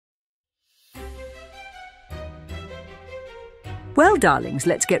Well, darlings,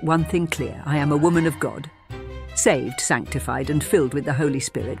 let's get one thing clear. I am a woman of God, saved, sanctified, and filled with the Holy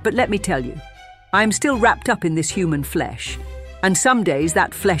Spirit. But let me tell you, I am still wrapped up in this human flesh, and some days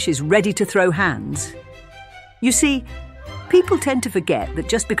that flesh is ready to throw hands. You see, people tend to forget that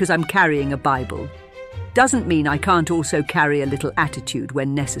just because I'm carrying a Bible doesn't mean I can't also carry a little attitude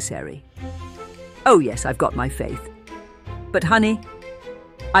when necessary. Oh yes, I've got my faith. But honey,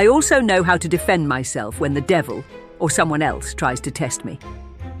 I also know how to defend myself when the devil or someone else tries to test me.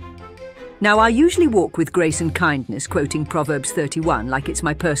 Now, I usually walk with grace and kindness, quoting Proverbs 31 like it's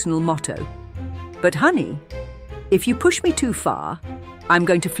my personal motto. But honey, if you push me too far, I'm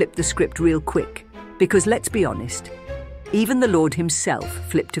going to flip the script real quick. Because let's be honest, even the Lord himself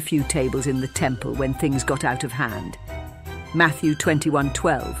flipped a few tables in the temple when things got out of hand. Matthew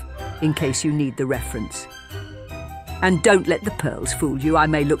 21:12, in case you need the reference. And don't let the pearls fool you. I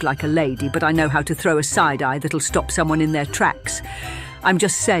may look like a lady, but I know how to throw a side eye that'll stop someone in their tracks. I'm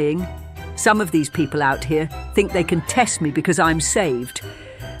just saying, some of these people out here think they can test me because I'm saved.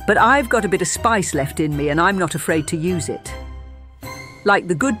 But I've got a bit of spice left in me, and I'm not afraid to use it. Like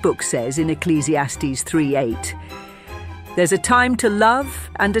the good book says in Ecclesiastes 3:8, there's a time to love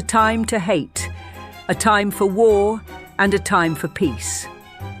and a time to hate, a time for war and a time for peace.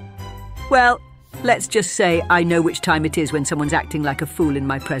 Well, let's just say I know which time it is when someone's acting like a fool in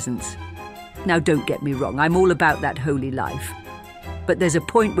my presence. Now, don't get me wrong, I'm all about that holy life. But there's a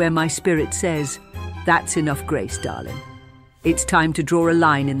point where my spirit says, that's enough grace, darling. It's time to draw a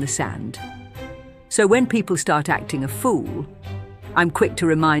line in the sand. So when people start acting a fool, I'm quick to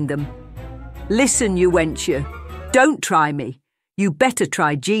remind them, listen, you wench, don't try me. You better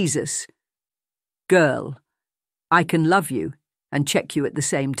try Jesus. Girl, I can love you and check you at the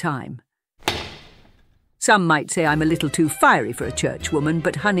same time. Some might say I'm a little too fiery for a church woman,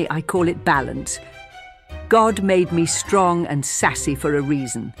 but honey, I call it balance. God made me strong and sassy for a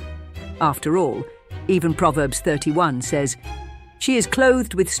reason. After all, even Proverbs 31 says, she is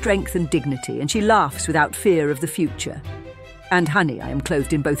clothed with strength and dignity, and she laughs without fear of the future. And honey, I am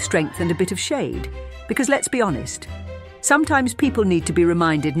clothed in both strength and a bit of shade. Because let's be honest, sometimes people need to be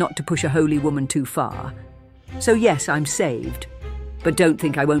reminded not to push a holy woman too far. So yes, I'm saved. But don't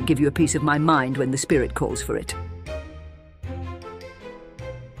think I won't give you a piece of my mind when the Spirit calls for it.